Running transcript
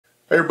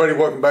Hey everybody,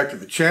 welcome back to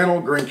the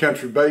channel. Green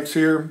Country Baits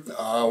here.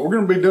 We're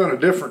going to be doing a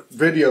different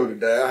video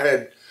today.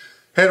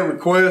 I had a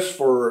request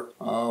for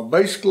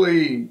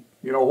basically,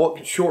 what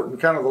could shorten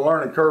kind of the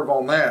learning curve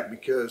on that,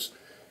 because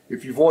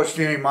if you've watched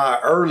any of my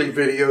early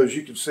videos,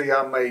 you can see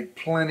I made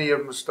plenty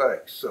of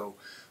mistakes. So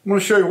I'm going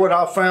to show you what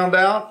I found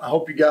out. I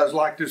hope you guys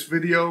like this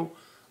video.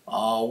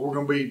 We're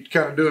going to be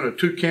kind of doing a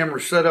 2-camera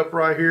setup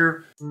right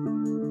here.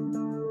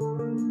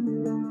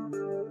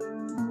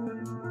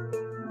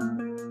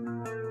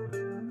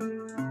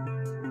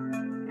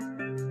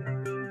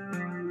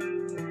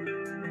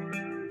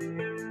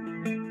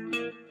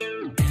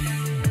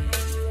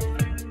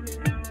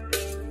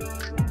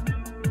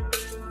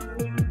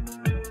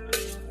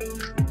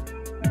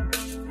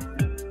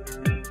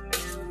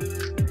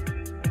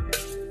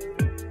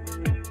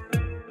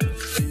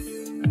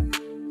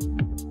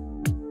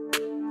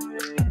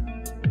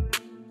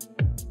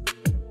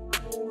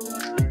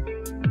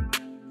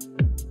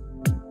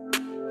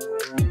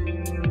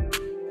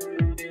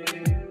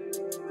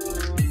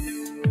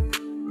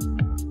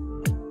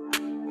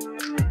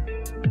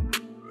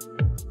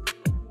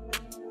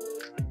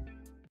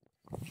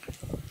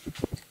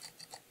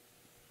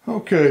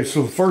 Okay,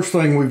 so the first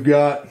thing we've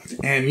got,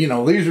 and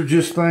these are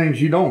just things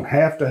you don't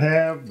have to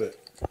have, but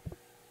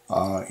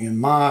in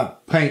my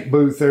paint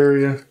booth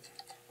area,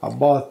 I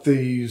bought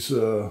these,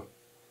 I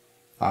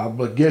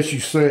guess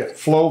you say it,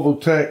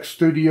 Flovotech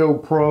Studio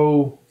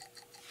Pro.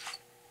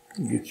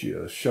 Get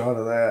you a shot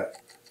of that.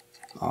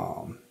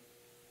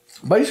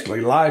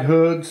 Basically light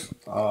hoods,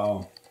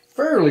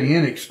 fairly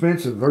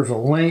inexpensive. There's a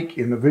link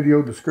in the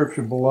video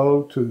description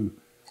below to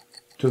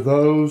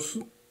those.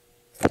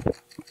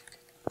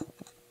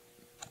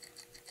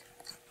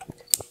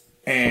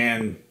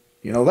 And,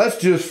 that's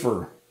just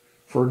for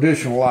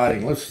additional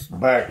lighting. Let's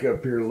back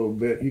up here a little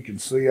bit. You can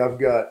see I've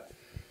got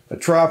a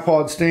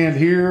tripod stand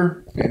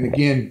here. And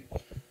again,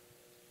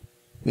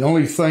 the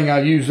only thing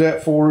I use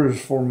that for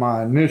is for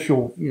my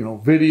initial,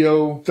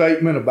 video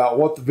statement about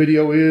what the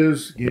video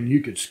is. Again,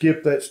 you could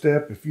skip that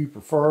step if you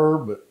prefer,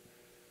 but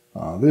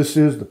this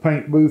is the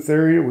paint booth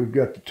area. We've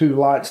got the 2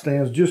 light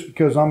stands just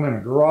because I'm in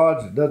a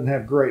garage that doesn't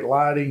have great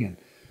lighting. And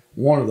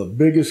one of the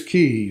biggest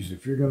keys,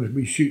 if you're going to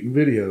be shooting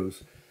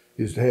videos,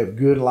 is to have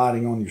good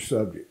lighting on your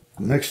subject.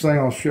 The next thing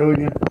I'll show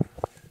you,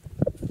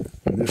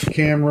 this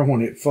camera,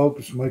 when it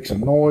focuses, makes a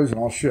noise, and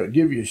I'll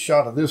give you a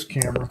shot of this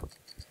camera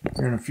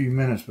here in a few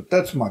minutes. But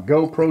that's my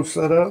GoPro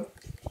setup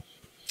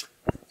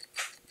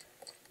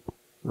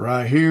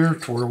right here,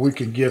 to where we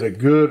can get a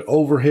good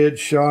overhead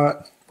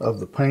shot of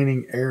the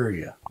painting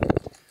area.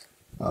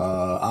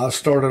 I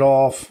started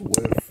off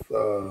with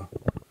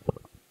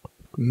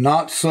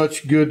not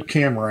such good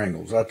camera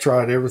angles. I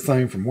tried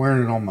everything from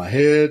wearing it on my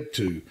head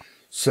to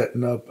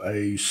setting up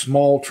a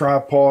small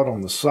tripod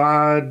on the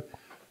side.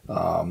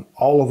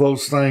 All of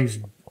those things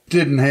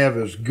didn't have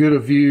as good a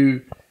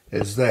view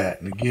as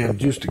that. And again,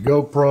 just a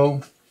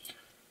GoPro.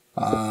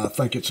 I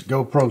think it's a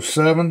GoPro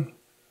 7.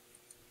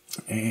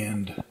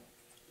 And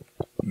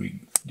let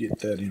me get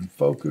that in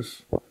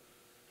focus.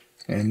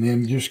 And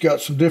then just got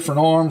some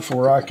different arms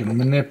where I can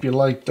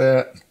manipulate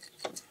that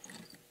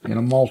in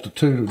a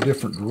multitude of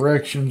different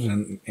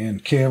directions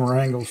and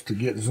camera angles to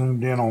get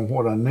zoomed in on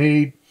what I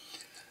need.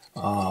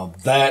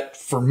 That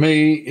for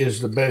me is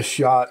the best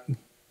shot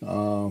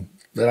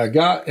that I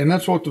got, and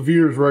that's what the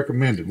viewers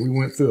recommended. We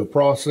went through a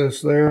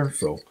process there.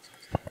 So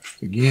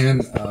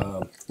again,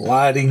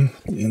 lighting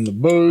in the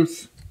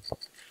booth,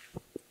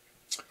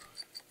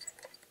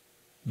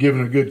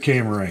 giving a good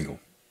camera angle.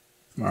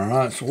 All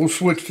right, so we'll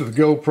switch to the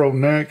GoPro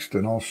next,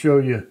 and I'll show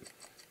you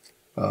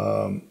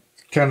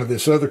kind of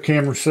this other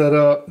camera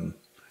setup.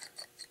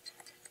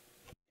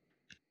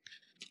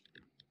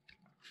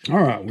 All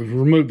right, we've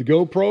removed the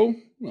GoPro.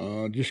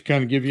 Just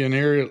kind of give you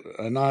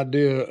an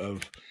idea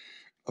of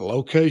a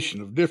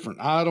location of different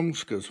items,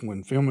 because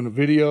when filming a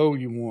video,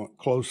 you want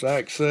close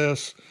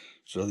access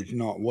so that you're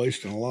not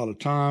wasting a lot of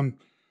time.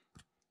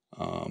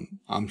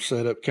 I'm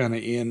set up kind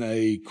of in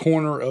a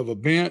corner of a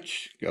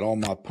bench, got all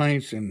my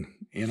paints in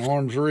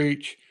arm's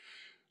reach,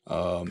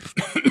 where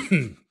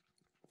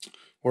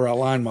I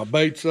line my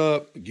baits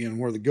up, again,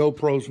 where the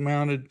GoPro's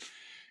mounted,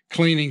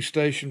 cleaning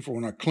station for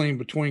when I clean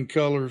between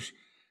colors,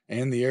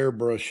 and the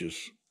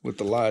airbrushes with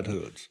the light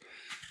hoods.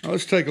 Now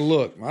let's take a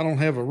look. I don't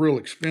have a real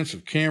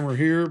expensive camera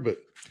here, but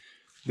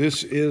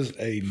this is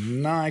a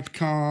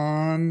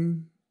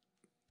Nikon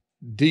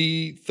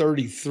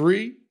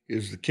D33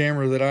 is the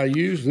camera that I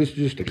use. This is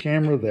just a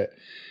camera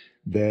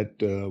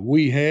that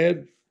we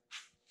had.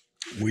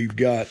 We've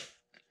got,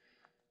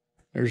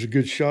 there's a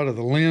good shot of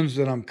the lens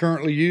that I'm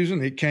currently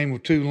using. It came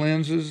with 2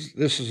 lenses.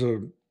 This is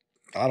a,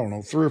 I don't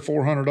know, $300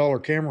 or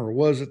 $400 camera, or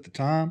was at the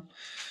time.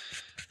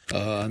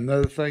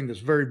 Another thing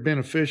that's very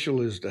beneficial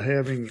is to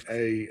having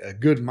a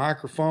good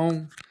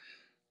microphone.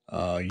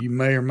 You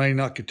may or may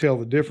not could tell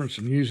the difference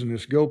in using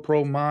this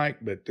GoPro mic,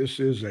 but this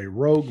is a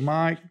Rogue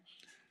mic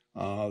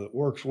that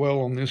works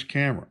well on this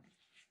camera.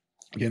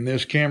 Again,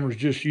 this camera is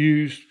just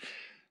used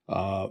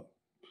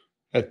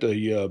at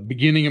the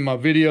beginning of my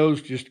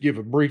videos just to give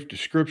a brief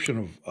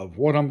description of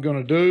what I'm going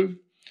to do.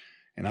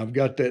 and I've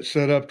got that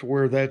set up to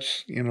where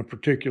that's in a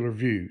particular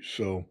view.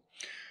 So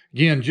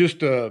again,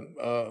 just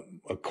a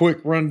quick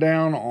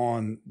rundown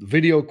on the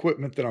video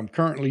equipment that I'm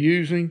currently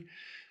using.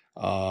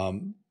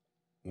 We'll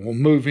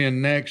move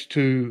in next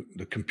to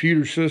the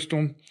computer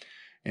system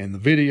and the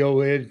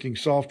video editing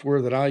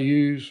software that I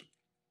use.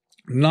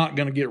 I'm not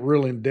going to get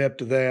real in depth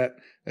to that.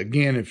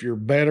 Again, if you're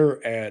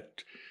better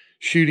at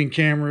shooting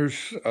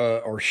cameras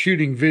or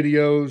shooting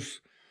videos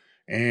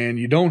and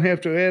you don't have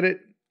to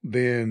edit,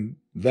 then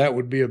that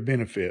would be a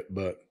benefit.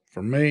 But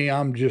for me,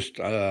 I'm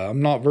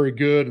not very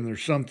good, and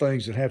there's some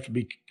things that have to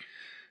be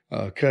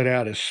cut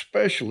out,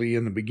 especially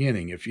in the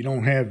beginning. If you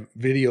don't have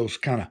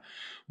videos kind of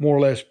more or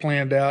less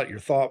planned out, your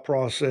thought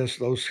process,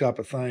 those type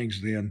of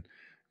things, then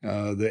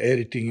the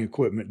editing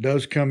equipment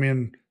does come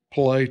in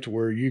play to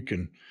where you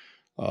can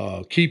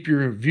keep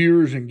your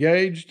viewers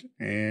engaged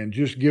and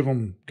just give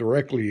them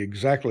directly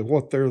exactly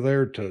what they're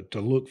there to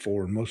look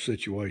for in most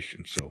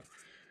situations. So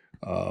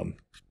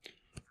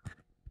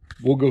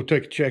we'll go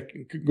take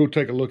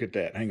a look at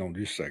that. Hang on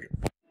just a second.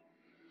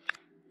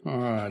 All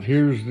right,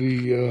 here's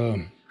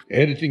the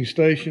editing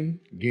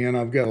station. Again,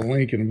 I've got a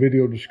link in the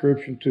video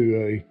description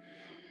to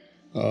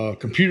a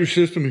computer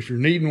system if you're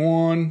needing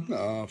one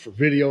for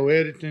video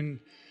editing.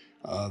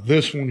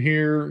 This one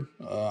here,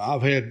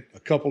 I've had a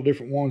couple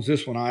different ones.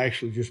 This one I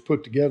actually just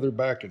put together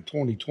back in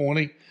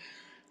 2020.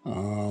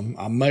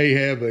 I may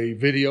have a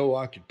video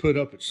I could put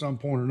up at some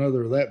point or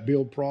another of that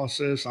build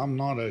process. I'm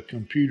not a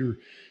computer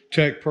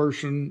tech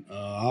person.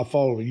 I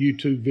follow a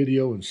YouTube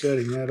video in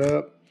setting that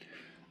up.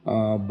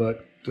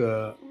 But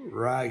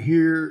right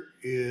here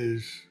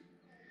is,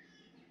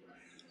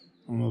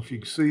 I don't know if you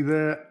can see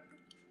that,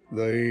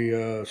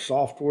 the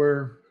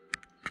software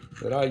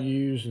that I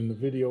use in the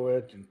video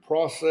editing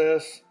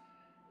process,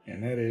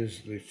 and that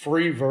is the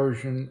free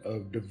version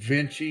of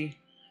DaVinci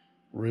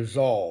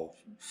Resolve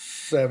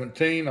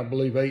 17. I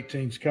believe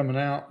 18 is coming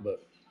out,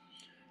 but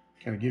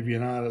kind of give you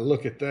an idea.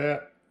 Look at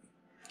that.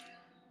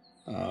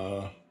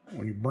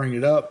 When you bring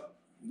it up,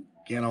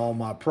 again, all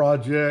my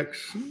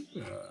projects,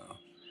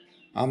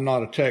 I'm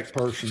not a tech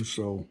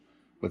person,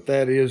 but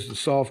that is the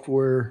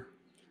software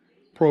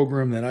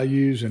program that I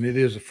use, and it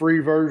is a free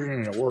version,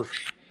 and it works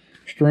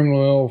extremely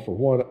well for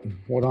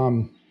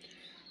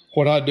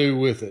what I do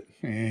with it.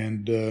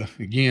 And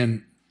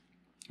again,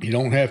 you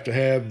don't have to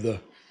have the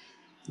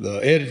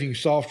editing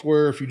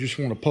software if you just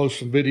want to post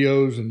some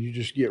videos and you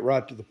just get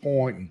right to the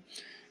point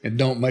and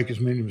don't make as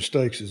many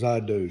mistakes as I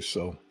do.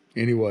 So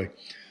anyway,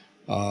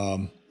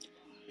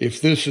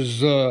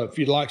 if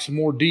you'd like some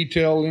more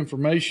detailed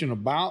information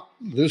about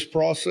this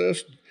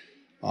process,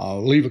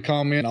 leave a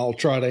comment. I'll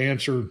try to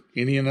answer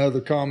any and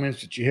other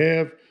comments that you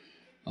have.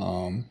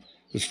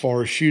 As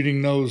far as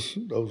shooting those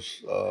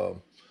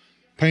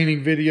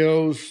painting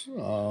videos,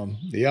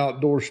 the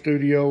outdoor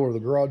studio or the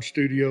garage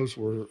studios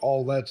where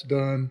all that's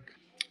done,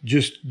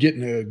 just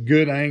getting a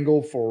good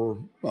angle for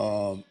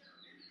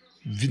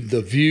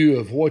the view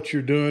of what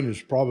you're doing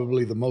is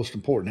probably the most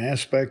important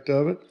aspect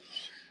of it.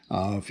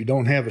 If you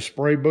don't have a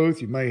spray booth,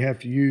 you may have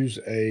to use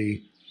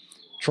a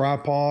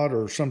tripod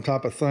or some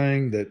type of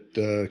thing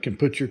that can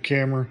put your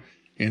camera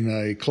in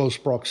a close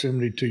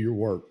proximity to your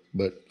work.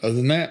 But other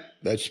than that,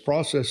 that's the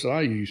process that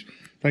I use.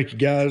 Thank you,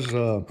 guys.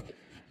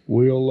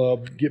 We'll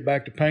get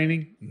back to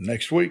painting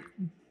next week.